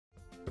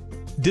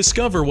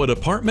Discover what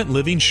apartment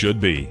living should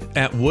be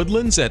at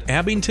Woodlands at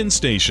Abington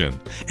Station,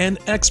 an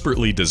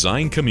expertly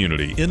designed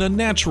community in a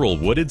natural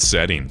wooded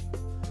setting.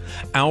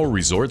 Our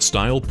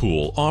resort-style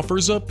pool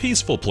offers a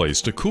peaceful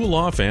place to cool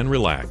off and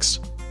relax.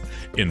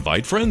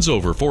 Invite friends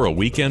over for a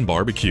weekend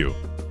barbecue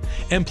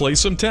and play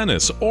some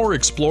tennis or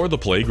explore the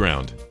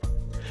playground.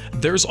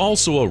 There's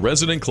also a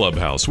resident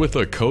clubhouse with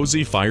a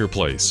cozy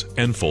fireplace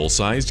and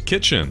full-sized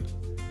kitchen.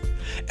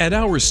 At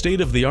our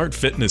state-of-the-art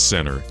fitness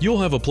center,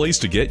 you'll have a place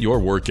to get your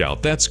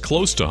workout that's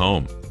close to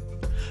home.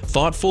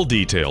 Thoughtful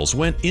details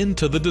went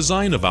into the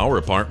design of our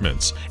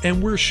apartments,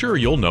 and we're sure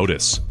you'll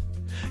notice.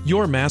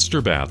 Your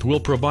master bath will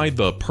provide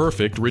the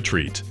perfect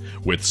retreat,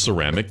 with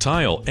ceramic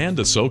tile and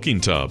a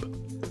soaking tub.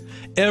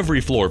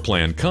 Every floor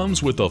plan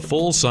comes with a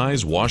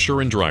full-size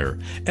washer and dryer,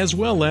 as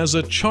well as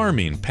a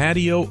charming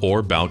patio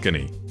or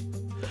balcony.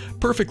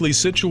 Perfectly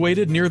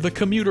situated near the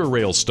commuter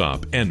rail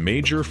stop and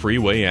major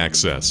freeway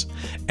access,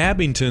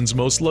 Abington's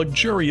most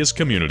luxurious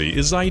community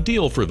is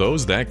ideal for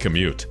those that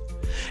commute,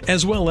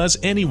 as well as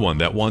anyone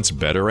that wants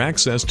better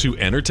access to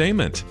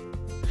entertainment.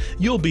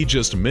 You'll be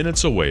just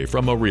minutes away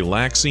from a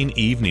relaxing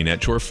evening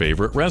at your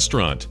favorite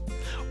restaurant,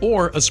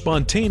 or a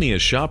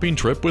spontaneous shopping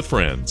trip with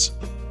friends.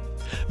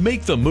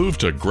 Make the move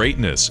to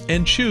greatness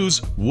and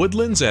choose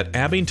Woodlands at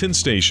Abington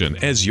Station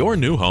as your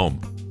new home.